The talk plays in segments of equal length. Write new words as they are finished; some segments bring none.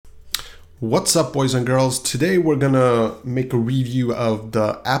What's up, boys and girls? Today we're gonna make a review of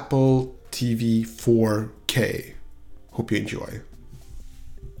the Apple TV 4K. Hope you enjoy.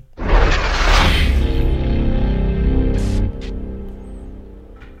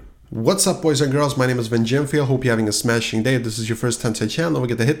 What's up, boys and girls? My name is Ben Gemfield. Hope you're having a smashing day. If this is your first time to the channel, don't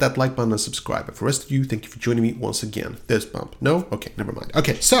forget to hit that like button and subscribe. And for the rest of you, thank you for joining me once again. This bump. No? Okay, never mind.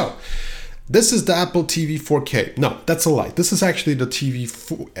 Okay, so this is the Apple TV 4K. No, that's a lie. This is actually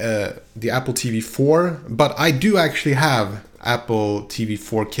the Apple TV 4, but I do actually have Apple TV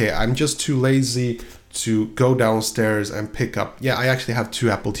 4K. I'm just too lazy to go downstairs and pick up. Yeah, I actually have two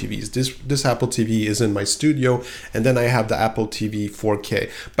Apple TVs. This Apple TV is in my studio, and then I have the Apple TV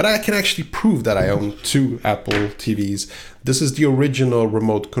 4K. But I can actually prove that I own two Apple TVs. This is the original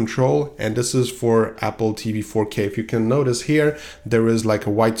remote control, and this is for Apple TV 4K. If you can notice here, there is like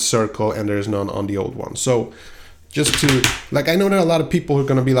a white circle and there is none on the old one. So just to, like, I know there are a lot of people who are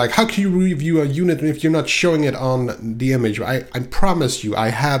going to be like, how can you review a unit if you're not showing it on the image? I promise you, I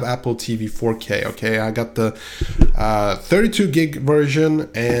have Apple TV 4K, okay? I got the 32 gig version,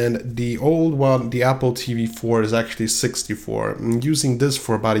 and the old one, the Apple TV 4, is actually 64. I'm using this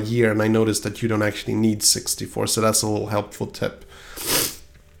for about a year, and I noticed that you don't actually need 64, so that's a little helpful tip.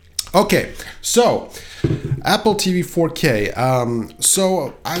 Okay, so Apple TV 4K.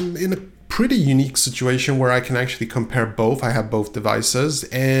 So I'm in a pretty unique situation where I can actually compare both. I have both devices,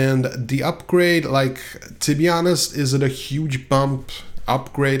 and the upgrade, like, to be honest, is it a huge bump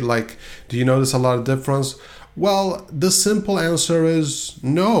upgrade? Like, do you notice a lot of difference? Well, the simple answer is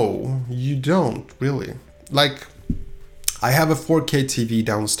no, you don't really. Like, I have a 4K TV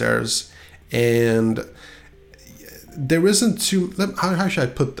downstairs, and there isn't too, how should I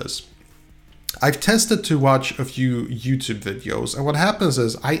put this? I've tested to watch a few YouTube videos, and what happens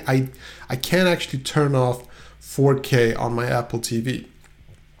is I can't actually turn off 4K on my Apple TV.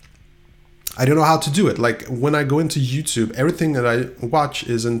 I don't know how to do it. Like, when I go into YouTube, everything that I watch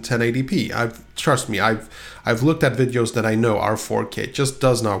is in 1080p. Trust me, I've looked at videos that I know are 4K. It just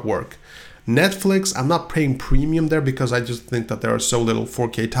does not work. Netflix, I'm not paying premium there because I just think that there are so little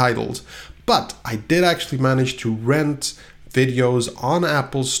 4K titles. But I did actually manage to rent videos on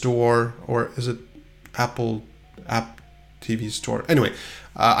Apple Store, or is it Apple App TV Store? Anyway,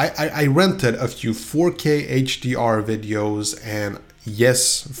 I rented a few 4K HDR videos, and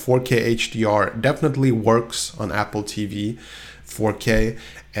yes, 4K HDR definitely works on Apple TV 4K.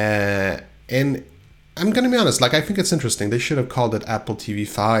 And I'm gonna be honest, like, I think it's interesting. They should have called it Apple TV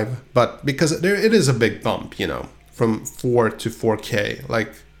 5, but because it is a big bump, you know, from 4 to 4K.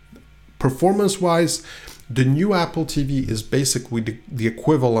 Like, performance-wise, the new Apple TV is basically the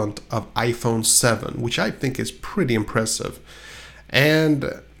equivalent of iPhone 7, which I think is pretty impressive.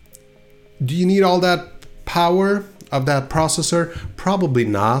 And do you need all that power of that processor? Probably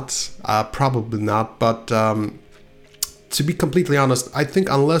not. But to be completely honest, I think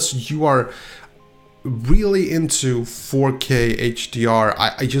unless you are really into 4K HDR,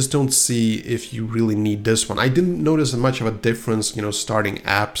 I just don't see if you really need this one. I didn't notice much of a difference, you know, starting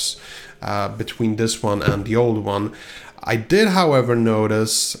apps between this one and the old one. I did, however,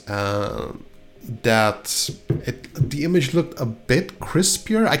 notice that the image looked a bit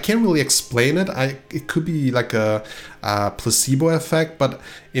crispier. I can't really explain it. It could be like a placebo effect, but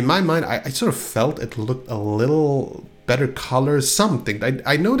in my mind, I sort of felt it looked a little better color, something.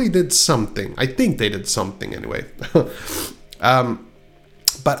 I know they did something. I think they did something anyway. But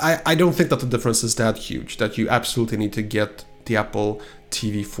I don't think that the difference is that huge, that you absolutely need to get the Apple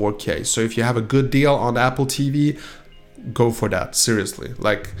TV 4K. So if you have a good deal on Apple TV, go for that. Seriously,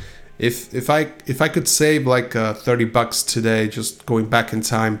 like, if I could save like $30 today, just going back in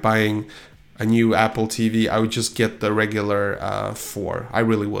time buying a new Apple TV, I would just get the regular 4. I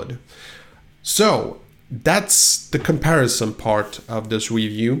really would. So that's the comparison part of this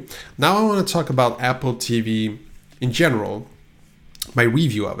review. Now I want to talk about Apple TV in general, my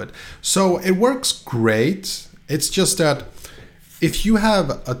review of it. So it works great. It's just that if you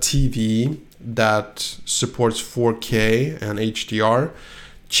have a TV that supports 4K and HDR,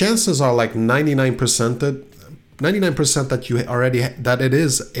 chances are like 99% that it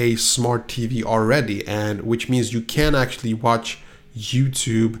is a smart TV already, and which means you can actually watch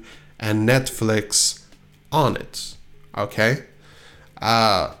YouTube and Netflix on it. Okay?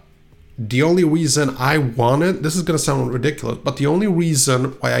 The only reason I wanted, this is going to sound ridiculous, but the only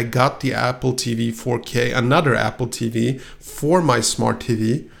reason why I got the Apple TV 4K, another Apple TV for my smart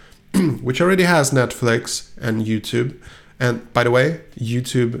TV, which already has Netflix and YouTube, and by the way,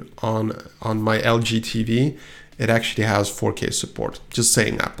 YouTube on my LG TV, it actually has 4K support. Just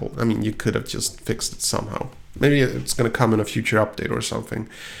saying, Apple. I mean, you could have just fixed it somehow. Maybe it's going to come in a future update or something.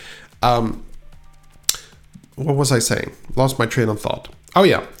 What was I saying? Lost my train of thought. Oh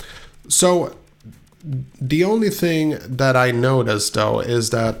yeah. So the only thing that I noticed though is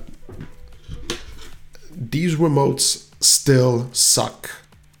that these remotes still suck.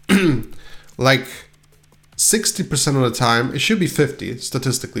 Like 60% of the time, it should be 50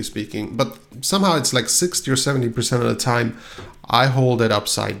 statistically speaking, but somehow it's like 60 or 70% of the time I hold it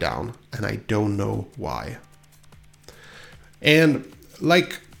upside down and I don't know why. And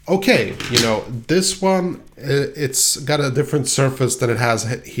like, okay, you know, this one, it's got a different surface than it has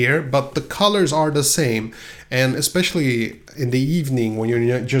here, but the colors are the same. And especially in the evening when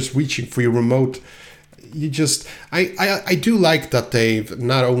you're just reaching for your remote, you just, I do like that they've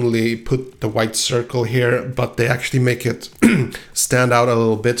not only put the white circle here, but they actually make it stand out a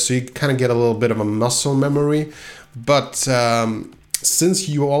little bit, so you kind of get a little bit of a muscle memory. But since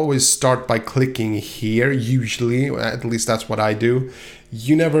you always start by clicking here, usually, at least that's what I do,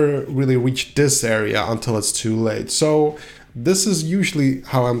 you never really reach this area until it's too late. So this is usually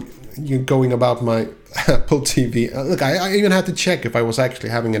how I'm going about my Apple TV. Look, I even had to check if I was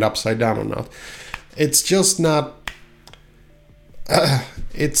actually having it upside down or not. It's just not,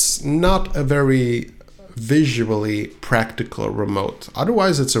 it's not a very visually practical remote.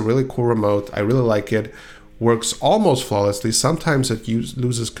 Otherwise, it's a really cool remote. I really like it. Works almost flawlessly. Sometimes it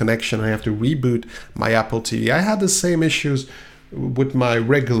loses connection. I have to reboot my Apple TV. I had the same issues with my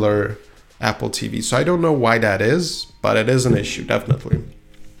regular Apple TV. So I don't know why that is, but it is an issue, definitely.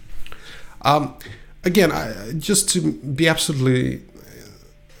 Again, just to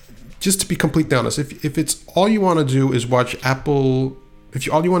be completely honest, if it's all you want to do is watch Apple,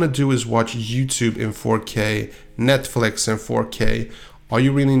 all you want to do is watch YouTube in 4K, Netflix in 4K, all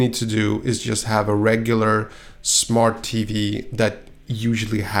you really need to do is just have a regular smart TV that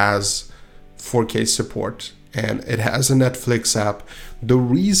usually has 4K support and it has a Netflix app. The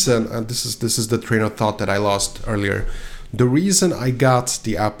reason, and this is the train of thought that I lost earlier, the reason I got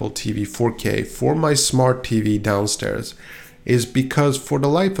the Apple TV 4K for my smart TV downstairs is because for the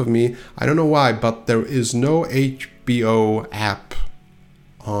life of me, I don't know why, but there is no HBO app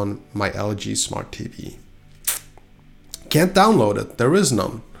on my LG Smart TV. Can't download it. There is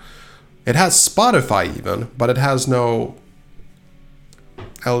none. It has Spotify even, but it has no.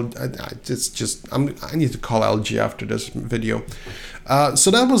 It's just I need to call LG after this video.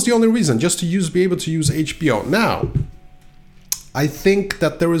 So that was the only reason, just to be able to use HBO. Now, I think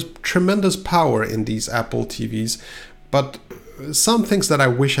that there is tremendous power in these Apple TVs, but some things that I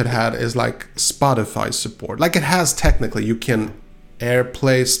wish it had is like Spotify support. Like it has technically, you can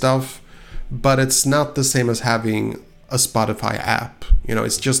AirPlay stuff, but it's not the same as having a Spotify app. You know,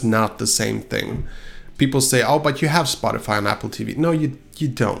 it's just not the same thing. People say, oh, but you have Spotify on Apple TV. No, you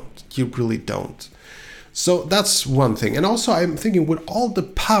don't. You really don't. So that's one thing. And also I'm thinking with all the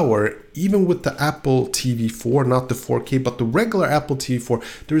power, even with the Apple TV 4, not the 4K, but the regular Apple TV 4,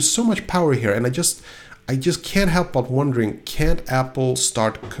 there is so much power here. And I just can't help but wondering, can't Apple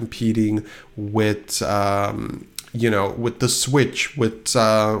start competing with, with the Switch, with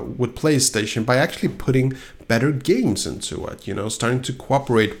PlayStation by actually putting better games into it, starting to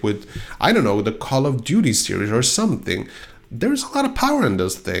cooperate with, I don't know, the Call of Duty series or something. There's a lot of power in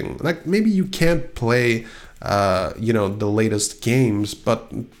this thing. Like maybe you can't play, the latest games,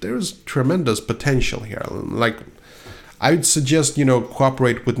 but there's tremendous potential here. Like I would suggest,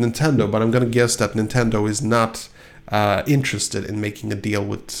 cooperate with Nintendo, but I'm going to guess that Nintendo is not interested in making a deal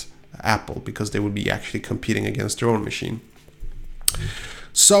with Apple because they would be actually competing against their own machine.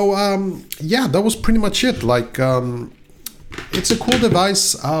 So, that was pretty much it. Like, it's a cool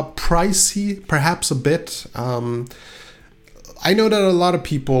device, pricey, perhaps a bit. I know that a lot of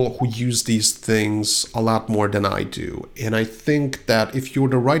people who use these things a lot more than I do. And I think that if you're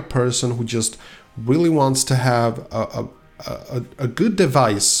the right person who just really wants to have a good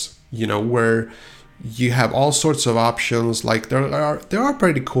device, where you have all sorts of options, like there are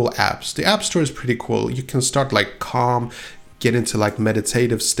pretty cool apps. The App Store is pretty cool. You can start like Calm, get into like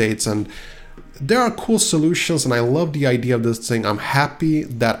meditative states, and there are cool solutions, and I love the idea of this thing. I'm happy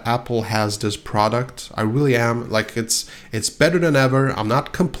that Apple has this product. I really am. Like it's better than ever. I'm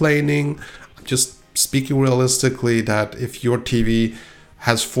not complaining. I'm just speaking realistically that if your TV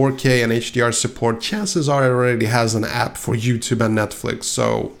has 4K and HDR support, chances are it already has an app for YouTube and Netflix.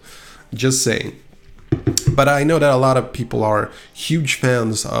 So just saying. But I know that a lot of people are huge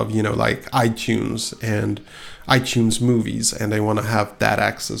fans of, like iTunes and iTunes movies, and they want to have that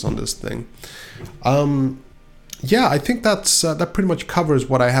access on this thing. I think that pretty much covers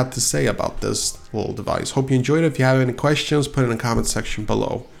what I had to say about this little device. Hope you enjoyed it. If you have any questions, put it in the comment section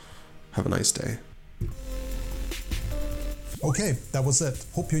below. Have a nice day. Okay, that was it.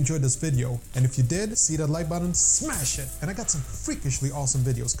 Hope you enjoyed this video. And if you did, see that like button, smash it. And I got some freakishly awesome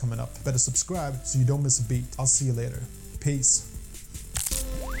videos coming up. Better subscribe so you don't miss a beat. I'll see you later. Peace.